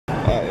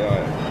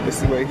Alright,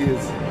 this is where he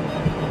is.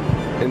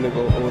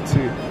 Indigo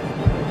 02.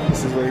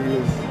 This is where he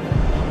is.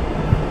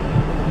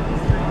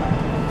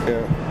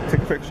 Yeah,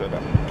 take a picture of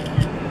that.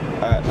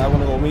 Alright, now I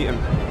wanna go meet him.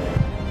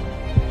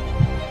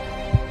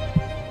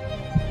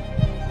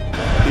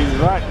 He's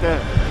right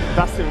there.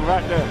 That's him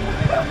right there.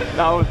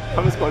 Now,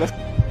 I'm just going.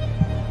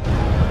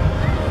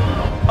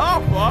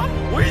 Arthur,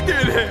 what are you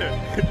doing here?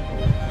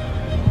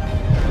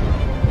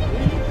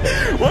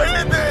 What are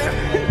you doing?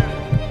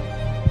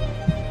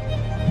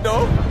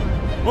 No?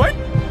 What?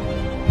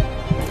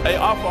 Hey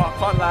Arthur, I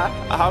can't lie.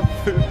 I have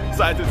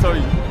something to tell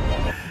you.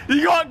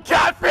 You got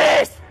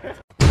catfish!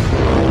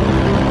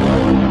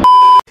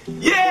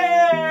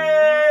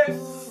 Yes!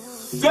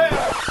 Sir!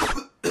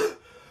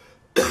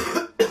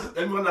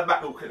 Let me run that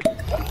back real quick.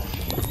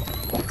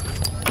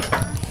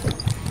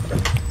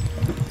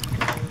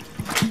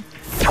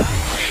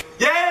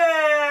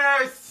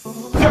 Yes!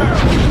 Sir!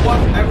 What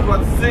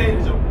everyone's saying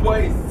is your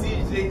boy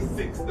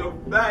CJ6 the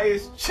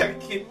Flyers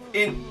checking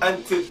in,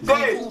 and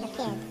today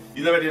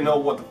you already know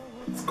what's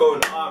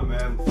going on,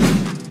 man.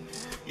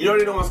 You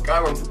already know what's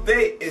going on.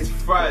 Today is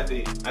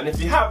Friday, and if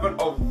you haven't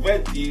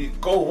already,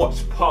 go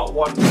watch part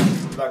 1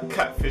 of that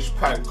Catfish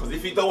prank. Because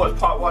if you don't watch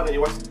part 1 and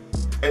you're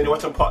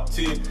watching part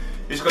 2, you're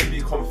just going to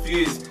be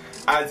confused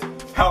as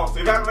hell. So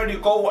if you haven't already,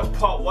 go watch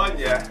part 1,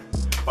 yeah.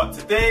 But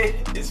today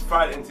is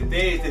Friday, and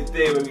today is the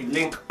day where we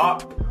link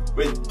up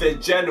with the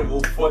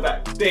general for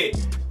that day.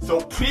 So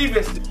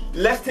previously,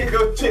 let's take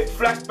a quick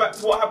flashback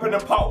to what happened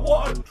in part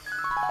 1.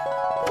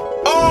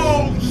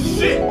 Oh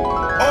shit!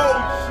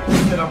 Oh shit!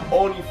 He said I'm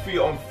only free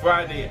on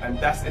Friday, and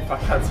that's if I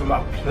cancel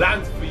my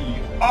plans for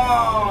you.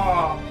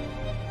 Ah!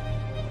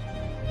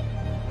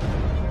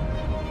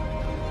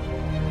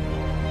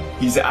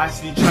 He's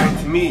actually trying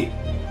to meet.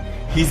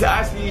 He's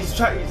actually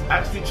trying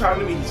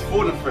to meet. He's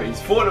falling for it.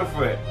 He's falling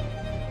for it.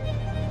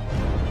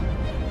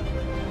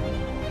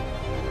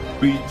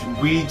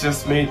 We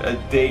just made a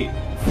date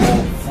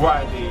for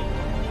Friday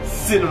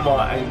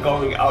cinema and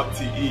going out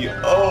to eat.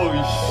 Oh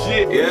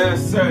shit.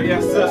 Yes sir,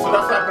 yes sir. So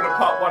that's what happened in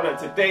part 1, and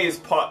today is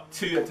part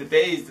 2, and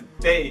today is the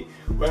day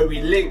where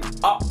we link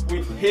up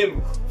with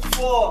him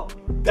for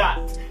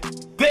that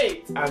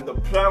date. And the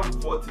plan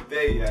for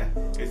today, yeah,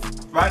 is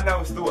right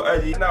now it's still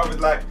early. Now it's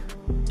like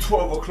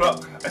 12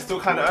 o'clock. It's still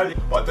kind of early,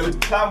 but the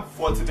plan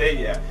for today,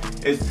 yeah,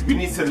 is we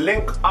need to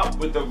link up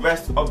with the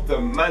rest of the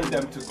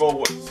mandem to go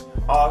watch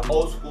our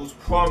old school's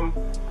prom,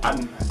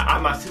 and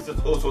my sister's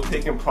also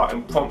taking part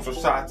in prom, so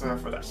shout out to her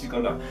for that. She's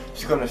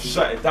gonna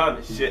shut it down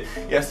and shit.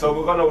 Yeah, so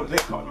we're gonna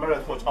link up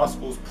to watch our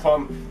school's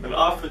prom, and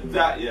after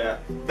that, yeah,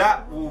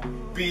 that will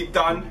be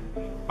done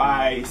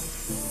by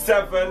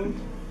 7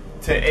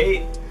 to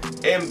 8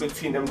 in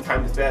between them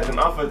times there. And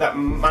after that,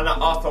 man,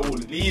 Arthur will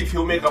leave.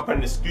 He'll make up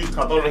an excuse,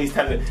 because I don't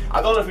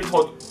know if he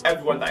told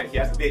everyone that he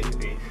has a date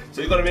today.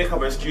 So he's gonna make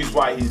up an excuse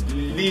why he's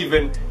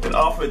leaving. And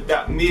after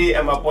that, me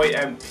and my boy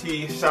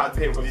MP, shout out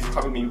to him because he's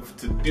coming me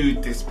to do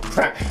this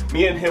prank.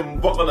 Me and him,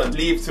 we're gonna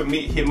leave to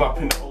meet him up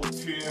in the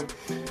O2.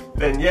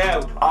 Then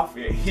yeah,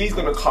 after he's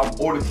gonna come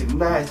all looking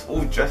nice,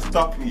 all dressed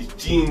up in his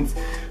jeans,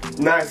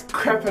 nice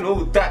crap and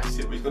all that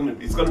shit. But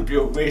it's gonna be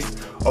a waste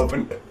of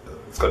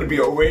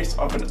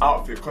an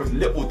outfit, because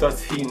little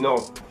does he know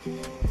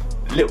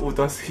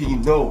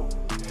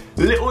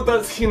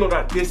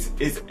that this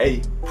is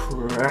a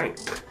prank.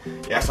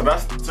 Yeah, so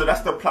that's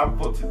the plan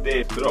for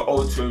today. To the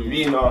O2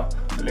 Arena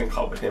to link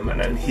up with him,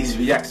 and then his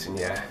reaction,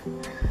 yeah.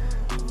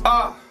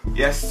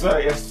 Yes sir,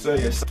 yes sir,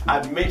 yes sir.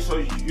 And make sure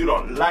you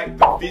don't like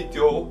the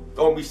video.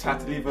 Don't be shy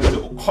to leave a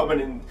little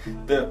comment in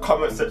the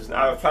comment section.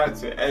 I reply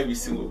to every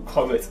single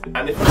comment.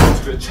 And if you're new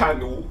to the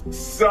channel,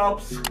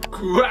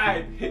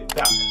 subscribe, hit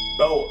that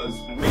bell, and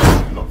make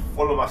sure you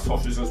follow my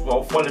socials as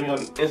well. Follow me on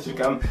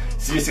Instagram,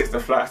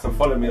 CJ6theflax, and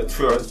follow me on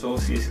Twitter as well,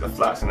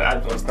 CJ6theflax, and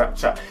add me on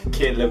Snapchat,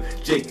 Caleb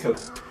Jacob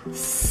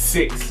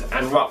 6.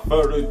 And without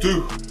further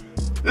ado,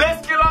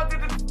 let's get on to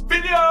the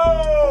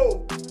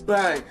video!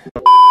 Bang!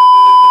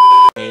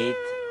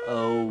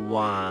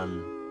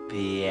 8:01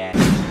 p.m.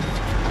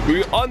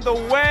 We're on the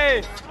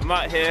way. I'm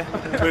out here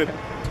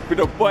with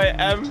the boy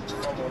M.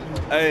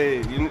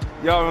 Hey,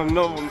 y'all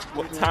know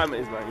what time it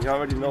is, man. You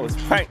already know it's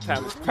prank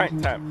time. It's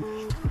prank time.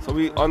 So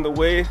we on the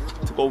way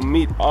to go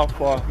meet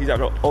Arthur. He's at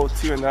the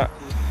O2 and that.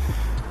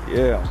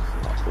 Yeah,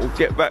 we'll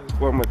get back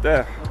when we're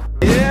there.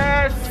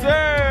 Yes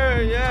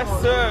sir, yes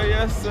sir,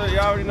 yes sir.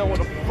 Y'all already know what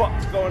the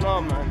fuck's going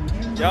on, man.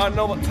 Y'all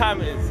know what time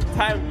it is.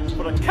 Time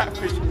for the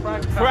Catfish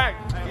prank.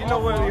 You know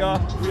where we are.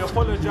 We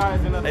apologize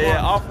in advance.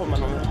 Yeah, Arthur,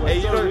 man. Hey,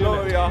 you don't know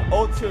where we are.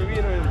 O2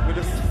 Arena with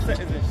the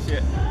settings and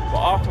shit. But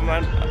Arthur,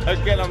 man,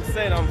 again, I'm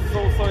saying I'm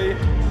so sorry.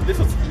 This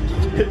was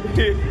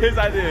his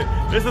idea.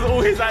 This is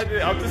all his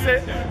idea. I'm just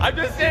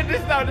saying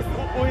this now. This is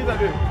all his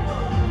idea.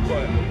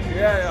 But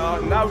yeah,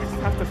 now we just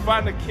have to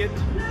find the kid.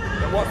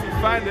 And once we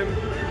find him,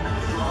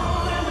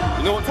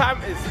 you know what time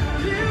it is?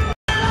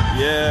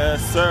 Yes,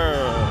 sir.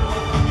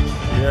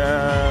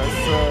 Yes,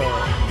 sir.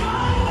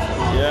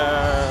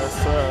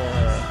 Yes, sir.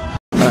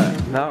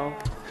 Now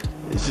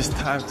it's just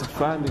time to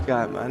find the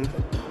guy, man.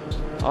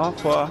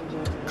 Arthur,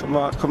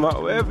 Come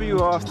out, wherever you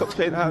are, stop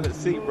playing hide and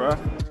seek, bro.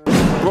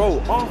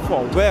 Bro,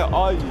 Arthur, where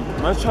are you?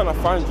 Man's trying to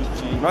find you,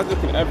 G. Man's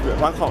looking everywhere,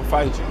 man can't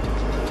find you.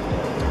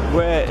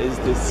 Where is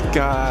this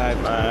guy,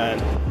 man?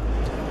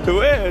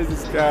 Where is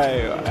this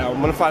guy? I'm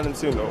gonna find him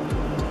soon, though.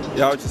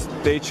 Y'all just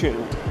stay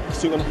tuned.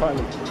 Soon gonna find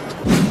him.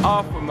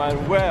 Arthur, man,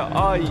 where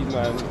are you,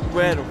 man?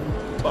 Where the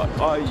fuck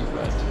are you,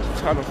 man? I'm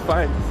trying to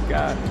find this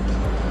guy.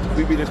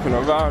 We be looking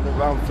around and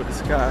around for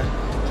this guy.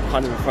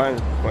 Can't even find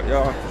him, but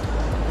y'all,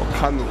 we're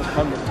coming.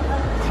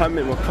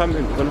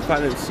 We're gonna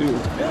find him soon.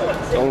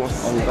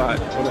 Almost on God,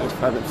 we're gonna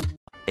find him.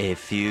 A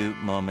few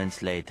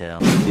moments later.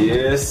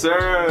 Yes,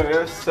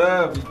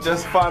 sir. We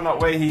just found out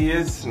where he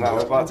is. Now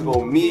we're about to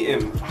go meet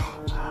him.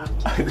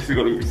 This is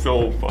gonna be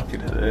so fucking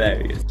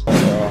hilarious.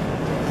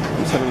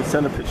 I'm telling you,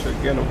 send a picture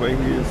again of where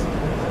he is.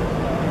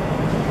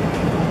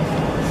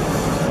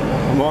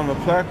 Come on,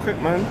 reply quick,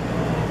 man.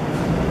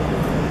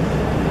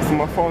 Before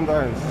my phone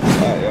dies.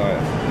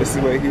 Alright. This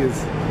is where he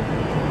is.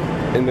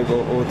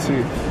 Indigo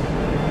 02.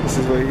 This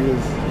is where he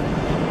is.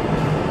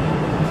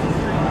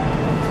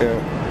 Yeah,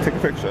 take a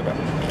picture of that.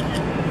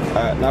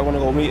 Alright, now I wanna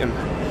go meet him.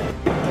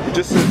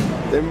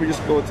 Then we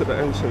just go to the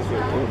entrance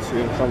where we go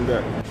to and come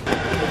back.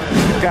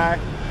 Guy,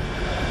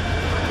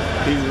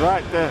 he's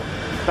right there.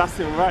 That's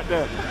him right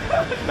there.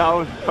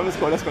 Now, come, let's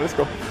go. Let's go. Let's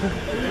go.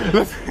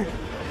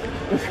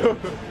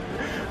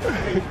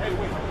 Hey,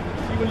 wait.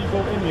 See when you go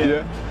in here,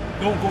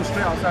 Yeah. don't go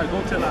straight outside.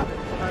 Go to that.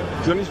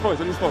 He's on his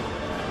phone.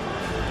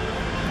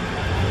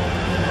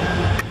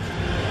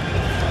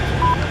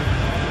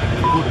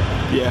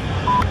 Yeah.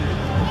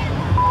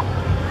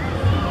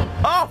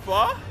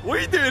 Arthur, what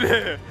are you doing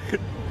here?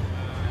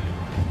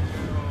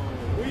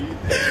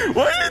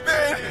 What are you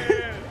doing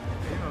here?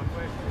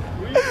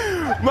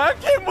 Man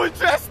came all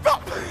dressed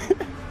up.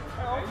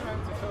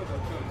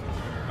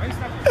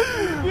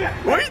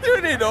 What are you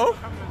doing here, though?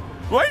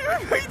 What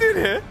are you doing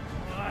here?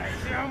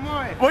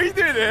 What are you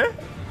doing here?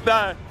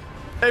 Nah.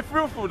 Hey,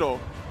 for real, though.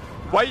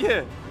 Why are you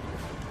here?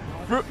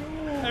 Why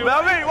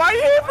are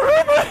you here for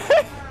real?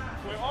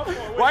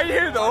 Why are you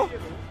here, though?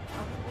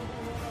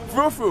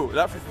 For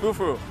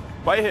real.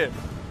 Why are you here?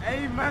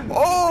 Hey, man.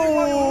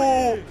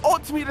 Oh,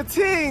 to meet the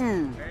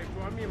ting. Hey,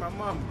 bro, I mean my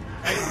mum.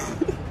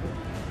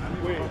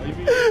 Wait,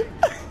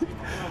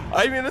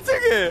 are you mean the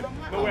ting here?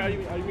 No, wait, are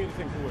you mean the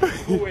thing?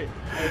 Go away.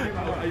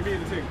 Are you mean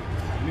the thing?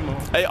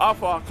 Hey,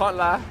 Arthur, I can't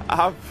lie. I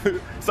have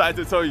something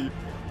to tell you.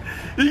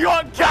 You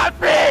got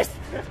catfish!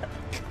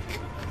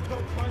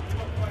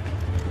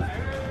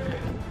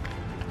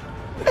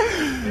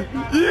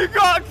 You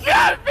got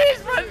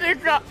catfish, my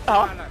nigga!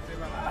 Huh?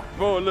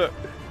 Bro, look.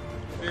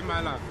 Say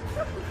my life.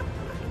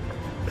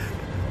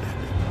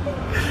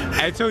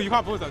 Hey, chill, you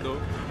can't pause that though.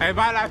 Hey,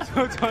 my life,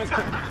 chill. Hey,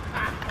 chill.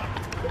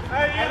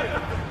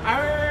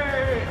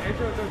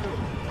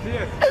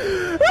 Yes.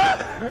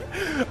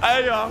 Hey,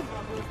 y'all.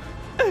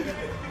 Hey,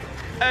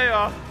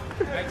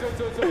 chill.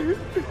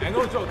 Hey,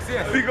 no joke,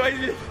 serious. You got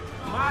it?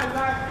 My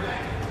life,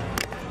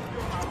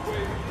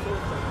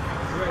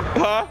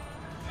 Huh?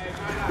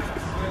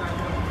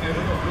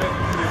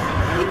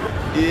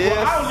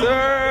 Yes,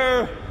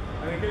 sir.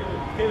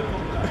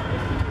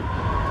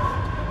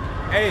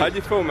 Hey, how'd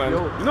you feel, man?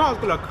 Yo, you know I was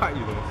gonna cut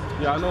you though.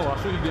 Yeah, I know.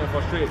 I should you getting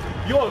frustrated.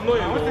 You're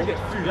annoying though.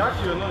 You're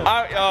actually annoying.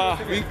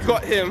 Alright, we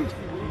got him.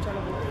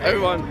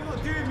 Everyone.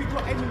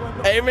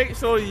 Hey, make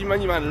sure you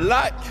man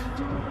like.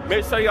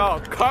 Make sure y'all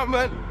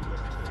comment.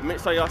 Make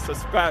sure y'all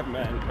subscribe,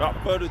 man. Without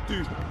further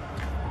ado,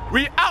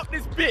 we out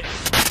this bitch.